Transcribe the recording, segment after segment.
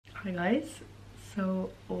Hi guys,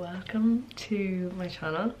 so welcome to my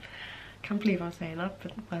channel. Can't believe I'm saying that,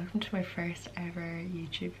 but welcome to my first ever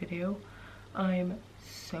YouTube video. I'm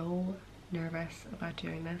so nervous about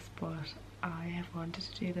doing this, but I have wanted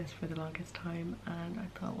to do this for the longest time and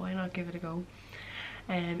I thought, why not give it a go.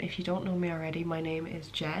 If you don't know me already, my name is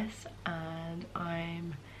Jess and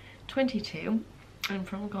I'm 22. I'm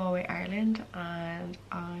from Galway, Ireland, and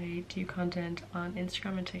I do content on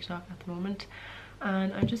Instagram and TikTok at the moment.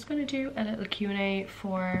 And I'm just going to do a little Q&A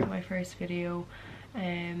for my first video.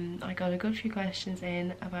 I got a good few questions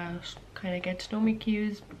in about kind of get to know me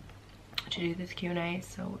cues to do this Q&A,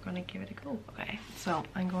 so we're going to give it a go. Okay, so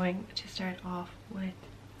I'm going to start off with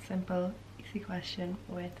simple, easy question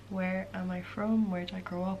with where am I from? Where did I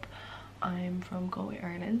grow up? I'm from Galway,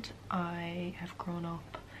 Ireland. I have grown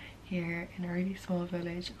up here in a really small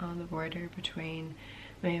village on the border between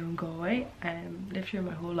Mayo and Galway. Lived here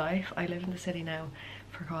my whole life. I live in the city now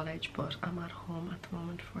for college, but I'm at home at the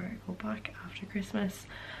moment before I go back after Christmas.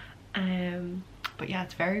 But yeah,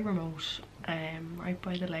 it's very remote, right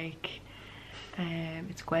by the lake.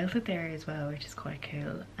 It's Gaeltacht there as well, which is quite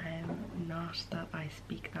cool. Not that I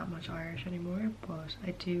speak that much Irish anymore, but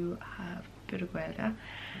I do have a bit of Gaeltacht.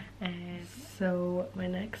 So my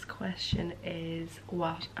next question is,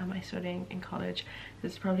 what am I studying in college?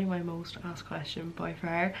 This is probably my most asked question by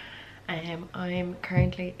far. I'm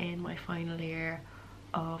currently in my final year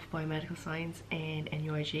of biomedical science in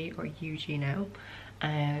NUIG, or UG now.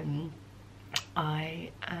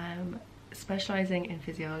 I am specializing in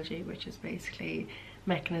physiology, which is basically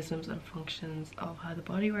mechanisms and functions of how the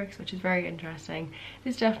body works, which is very interesting.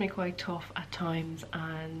 It's definitely quite tough at times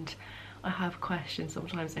and I have questions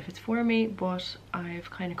sometimes if it's for me, but I've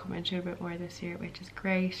kind of come into it a bit more this year, which is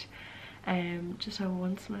great. Just have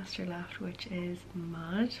one semester left, which is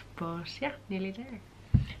mad, but yeah, nearly there.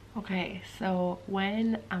 Okay, so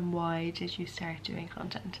when and why did you start doing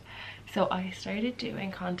content? So I started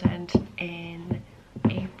doing content in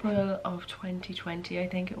April of 2020, I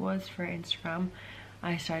think it was, for Instagram.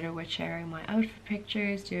 I started with sharing my outfit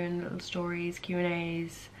pictures, doing little stories,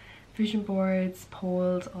 Q&As, vision boards,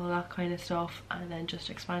 polls, all that kind of stuff, and then just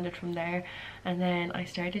expanded from there. And then I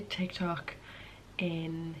started TikTok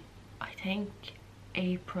in, I think,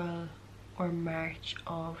 April or March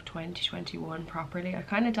of 2021 properly. I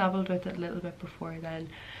kind of dabbled with it a little bit before then,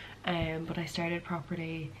 but I started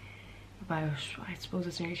properly about, I suppose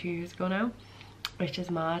it's nearly 2 years ago now, which is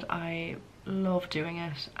mad. I love doing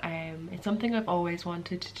it. It's something I've always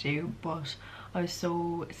wanted to do, but I was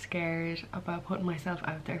so scared about putting myself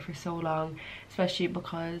out there for so long, especially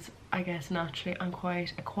because I guess naturally I'm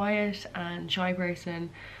quite a quiet and shy person,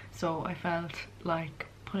 so I felt like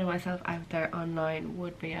putting myself out there online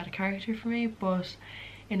would be out of character for me. But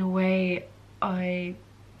in a way I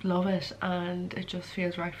love it and it just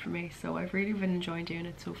feels right for me, so I've really been enjoying doing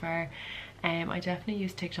it so far. I definitely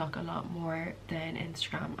use TikTok a lot more than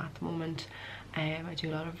Instagram at the moment. I do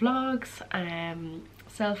a lot of vlogs,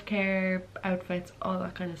 self-care, outfits, all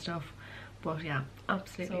that kind of stuff. But yeah,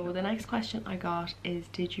 absolutely. So the next question I got is,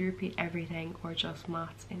 did you repeat everything or just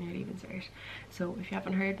maths in your Leaving Cert? So if you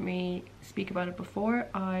haven't heard me speak about it before,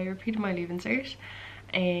 I repeated my Leaving Cert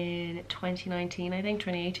in 2019, I think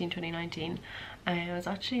 2018, 2019. I was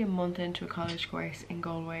actually a month into a college course in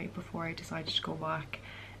Galway before I decided to go back.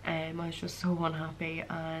 I was just so unhappy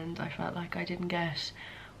and I felt like I didn't get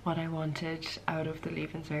what I wanted out of the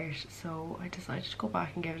Leaving Cert, so I decided to go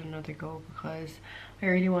back and give it another go because I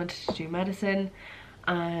really wanted to do medicine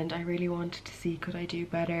and I really wanted to see could I do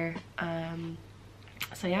better.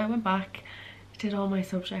 So yeah, I went back, did all my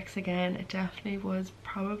subjects again. It definitely was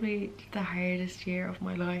probably the hardest year of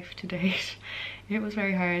my life to date. It was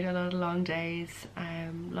very hard, a lot of long days,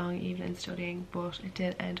 long evenings studying, but it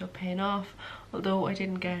did end up paying off. Although I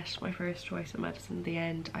didn't get my first choice of medicine in the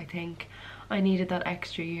end, I think I needed that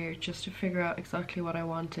extra year just to figure out exactly what I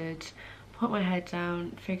wanted, put my head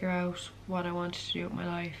down, figure out what I wanted to do with my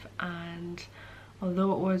life. And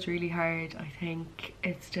although it was really hard, I think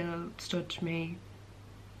it still stood to me.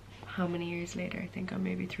 How many years later? I think I'm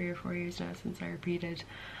maybe 3 or 4 years now since I repeated.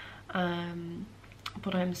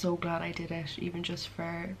 But I'm so glad I did it, even just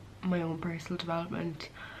for my own personal development,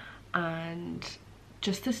 and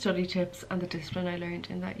just the study tips and the discipline I learned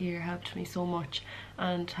in that year helped me so much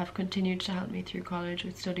and have continued to help me through college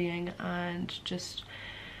with studying and just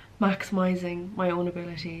maximizing my own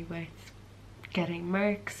ability with getting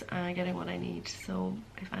marks and getting what I need. So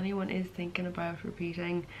if anyone is thinking about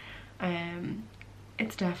repeating,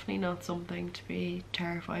 it's definitely not something to be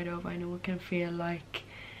terrified of. I know it can feel like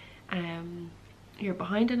you're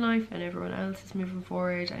behind in life and everyone else is moving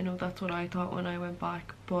forward. I know that's what I thought when I went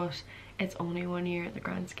back, but it's only 1 year in the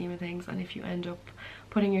grand scheme of things, and if you end up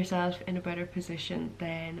putting yourself in a better position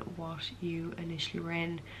than what you initially were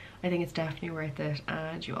in, I think it's definitely worth it.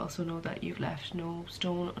 And you also know that you've left no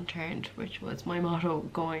stone unturned, which was my motto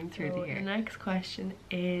going through the year. The next question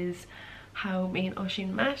is how me and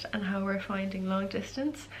Oisín met and how we're finding long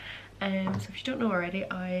distance. So if you don't know already,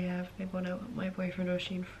 I have been going out with my boyfriend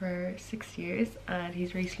Oisín for 6 years, and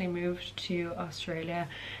he's recently moved to Australia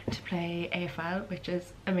to play AFL, which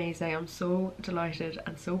is amazing. I'm so delighted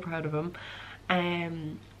and so proud of him.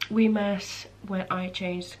 We met when I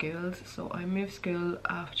changed schools, so I moved school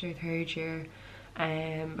after 3rd year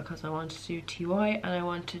because I wanted to do TY and I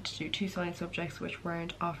wanted to do 2 science subjects which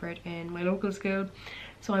weren't offered in my local school.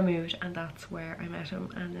 So I moved, and that's where I met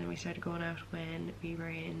him, and then we started going out when we were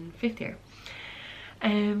in 5th year.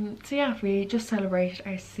 So yeah, we just celebrated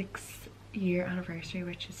our 6-year anniversary,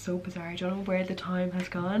 which is so bizarre. I don't know where the time has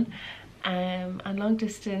gone. And long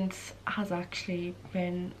distance has actually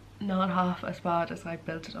been not half as bad as I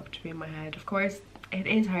built it up to be in my head. Of course, it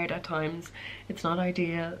is hard at times. It's not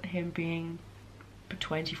ideal, him being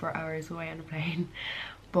 24 hours away on a plane,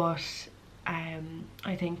 but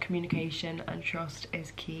I think communication and trust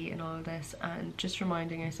is key in all of this, and just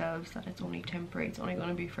reminding ourselves that it's only temporary, it's only going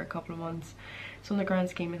to be for a couple of months. So in the grand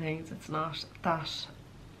scheme of things, it's not that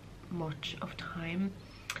much of time,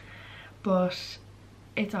 but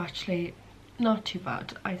it's actually not too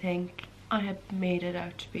bad. I think I had made it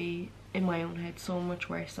out to be, in my own head, so much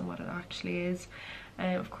worse than what it actually is.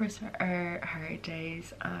 Of course there are hard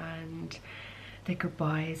days, and the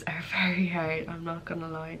goodbyes are very hard, I'm not gonna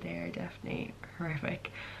lie, they are definitely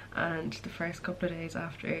horrific. And the first couple of days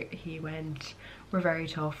after he went were very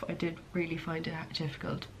tough. I did really find it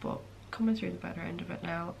difficult, but coming through the better end of it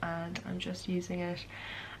now, and I'm just using it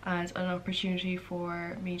as an opportunity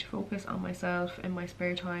for me to focus on myself in my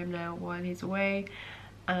spare time now while he's away,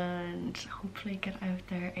 and hopefully get out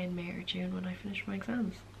there in May or June when I finish my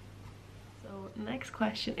exams. So next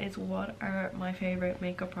question is, what are my favorite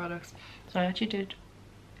makeup products? So I actually did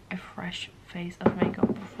a fresh face of makeup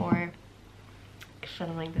before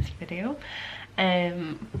filming this video,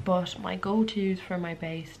 but my go-to's for my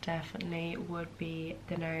base definitely would be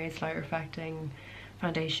the NARS Light Reflecting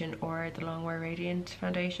foundation or the Longwear Radiant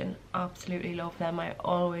foundation. Absolutely love them. I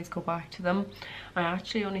always go back to them. I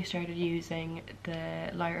actually only started using the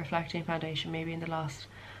Light Reflecting foundation maybe in the last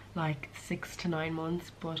like 6 to 9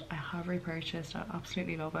 months, but I have repurchased. I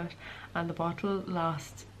absolutely love it, and the bottle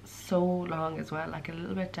lasts so long as well. Like, a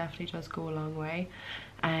little bit definitely does go a long way.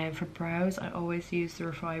 For brows, I always use the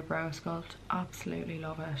Refi Brow Sculpt. Absolutely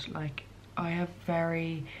love it. Like, I have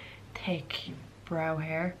very thick brow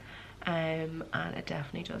hair, and it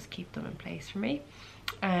definitely does keep them in place for me.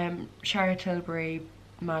 Charlotte Tilbury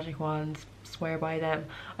Magic Wands, swear by them.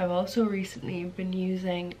 I've also recently been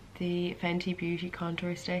using the Fenty Beauty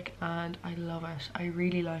contour stick, and I love it. I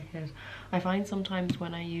really like it. I find sometimes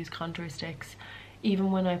when I use contour sticks,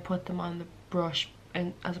 even when I put them on the brush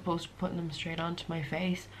and as opposed to putting them straight onto my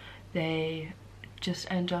face, they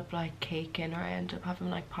just end up like caking, or I end up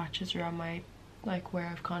having like patches around my, like where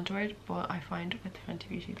I've contoured. But I find with Fenty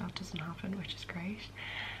Beauty that doesn't happen, which is great.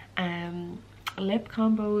 Lip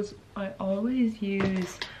combos, I always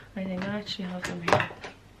use, I think I actually have them here,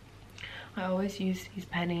 I always use these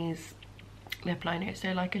Pennies lip liners.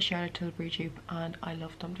 They're like a Charlotte Tilbury dupe, and I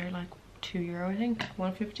love them. They're like €2, I think,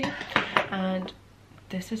 1.50, and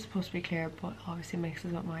this is supposed to be clear, but obviously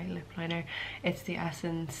mixes up my lip liner. It's the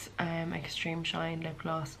Essence Extreme Shine lip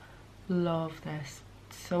gloss. Love this,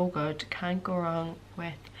 so good. Can't go wrong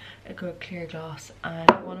with a good clear gloss. And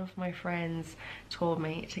one of my friends told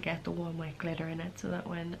me to get the one with glitter in it, so that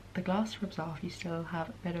when the gloss rubs off you still have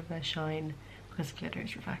a bit of a shine because glitter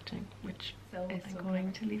is reflecting, which is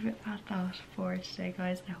going to leave it at that for today,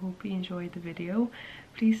 guys. I hope you enjoyed the video.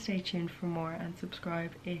 Please stay tuned for more and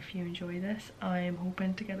subscribe if you enjoy this. I am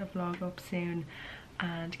hoping to get a vlog up soon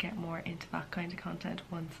and get more into that kind of content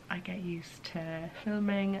once I get used to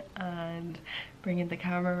filming and bringing the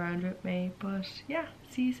camera around with me. But yeah,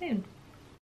 see you soon.